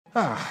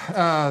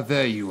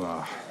There you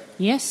are.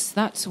 Yes,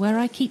 that's where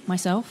I keep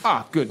myself.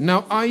 Good.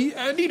 Now,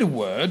 I need a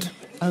word.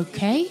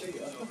 OK.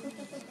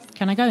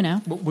 Can I go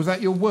now? Was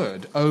that your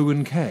word? O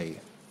and K?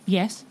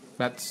 Yes.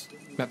 That's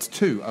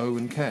two, O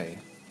and K.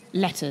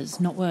 Letters,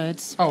 not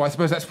words. Oh, I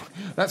suppose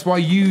that's why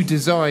you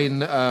design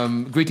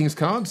greetings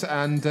cards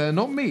and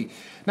not me.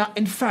 Now,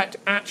 in fact,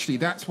 actually,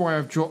 that's why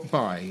I've dropped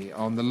by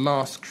on the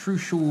last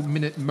crucial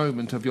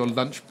moment of your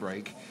lunch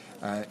break.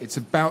 It's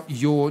about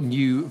your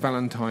new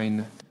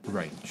Valentine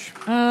range.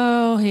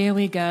 Oh, here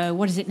we go.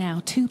 What is it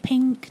now? Too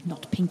pink?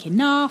 Not pink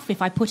enough?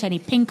 If I put any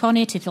pink on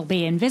it, it'll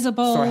be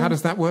invisible. Sorry, how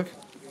does that work?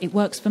 It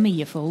works for me,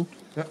 you fool.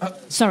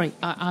 Sorry,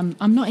 I'm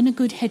not in a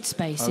good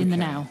headspace in the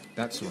now.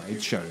 That's right,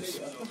 it shows.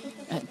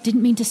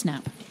 Didn't mean to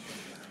snap.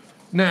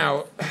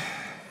 Now,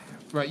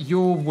 right,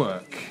 your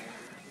work.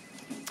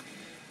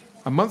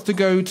 A month to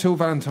go till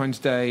Valentine's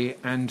Day,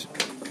 and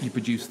you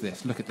produced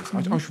this. Look at this.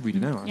 I should read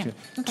it now, actually.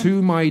 Yeah. Okay.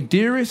 To my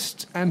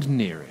dearest and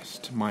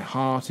nearest, my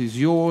heart is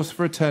yours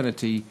for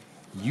eternity.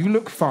 You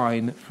look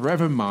fine,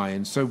 forever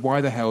mine, so why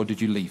the hell did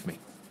you leave me?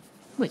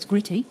 Well, it's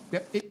gritty.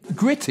 Yeah,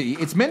 gritty?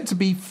 It's meant to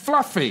be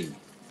fluffy.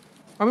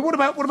 I mean, what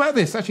about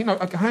this? Actually, no,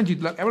 I can hand you...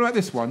 Look, what about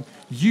this one?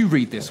 You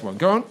read this one.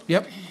 Go on.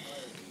 Yep.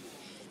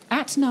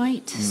 At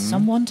night,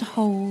 someone to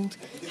hold,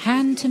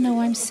 hand to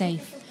know I'm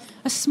safe,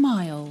 a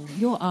smile,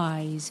 your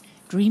eyes,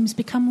 dreams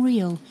become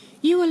real,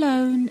 you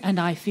alone, and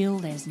I feel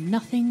there's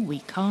nothing we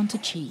can't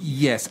achieve.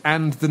 Yes,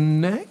 and the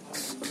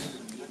next?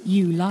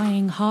 You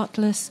lying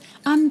heartless,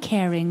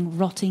 uncaring,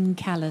 rotting,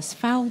 callous,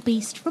 foul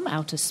beast from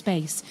outer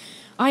space.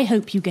 I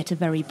hope you get a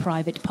very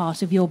private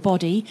part of your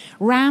body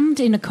rammed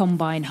in a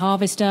combine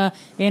harvester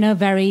in a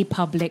very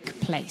public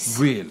place.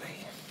 Really?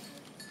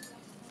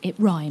 It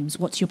rhymes.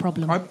 What's your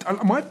problem?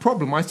 My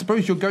problem, I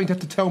suppose you're going to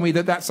have to tell me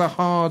that that's a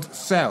hard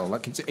sell.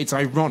 Like, it's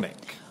ironic.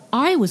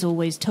 I was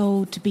always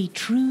told to be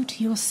true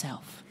to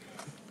yourself.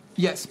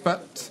 Yes,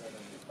 but...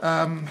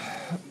 I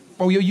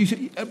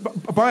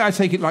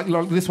take it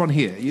like this one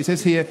here. It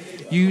says here,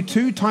 you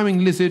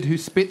two-timing lizard who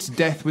spits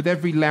death with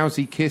every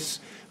lousy kiss,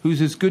 who's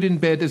as good in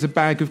bed as a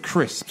bag of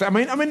crisps. I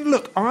mean,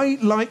 look, I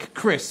like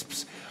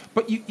crisps,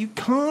 but you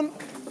can't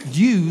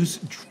use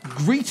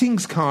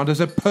greetings card as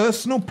a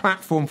personal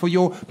platform for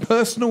your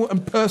personal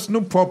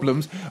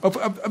problems of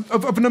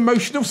an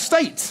emotional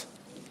state.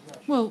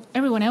 Well,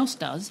 everyone else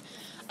does.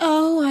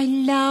 Oh, I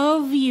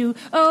love you.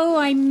 Oh,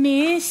 I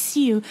miss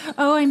you.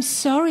 Oh, I'm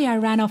sorry I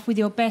ran off with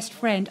your best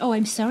friend. Oh,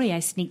 I'm sorry I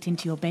sneaked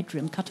into your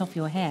bedroom, cut off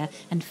your hair,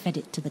 and fed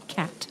it to the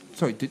cat.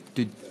 Sorry,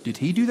 did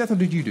he do that or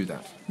did you do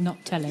that?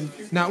 Not telling.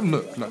 Now,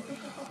 look.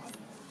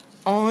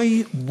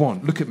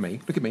 Look at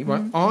me,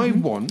 right? I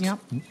want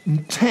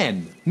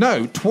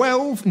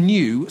 12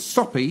 new,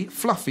 soppy,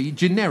 fluffy,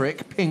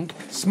 generic, pink,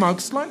 smug,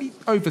 slightly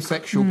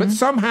over-sexual, but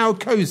somehow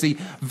cosy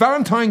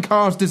Valentine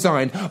cards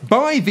designed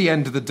by the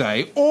end of the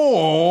day,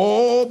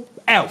 or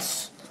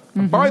else.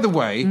 And by the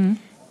way,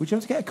 would you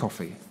like to get a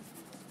coffee?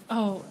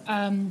 Oh,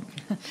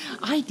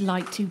 I'd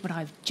like to, but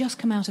I've just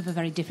come out of a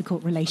very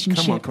difficult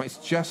relationship. Come on, it's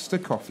just a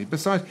coffee.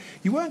 Besides,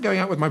 you weren't going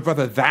out with my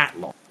brother that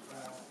long.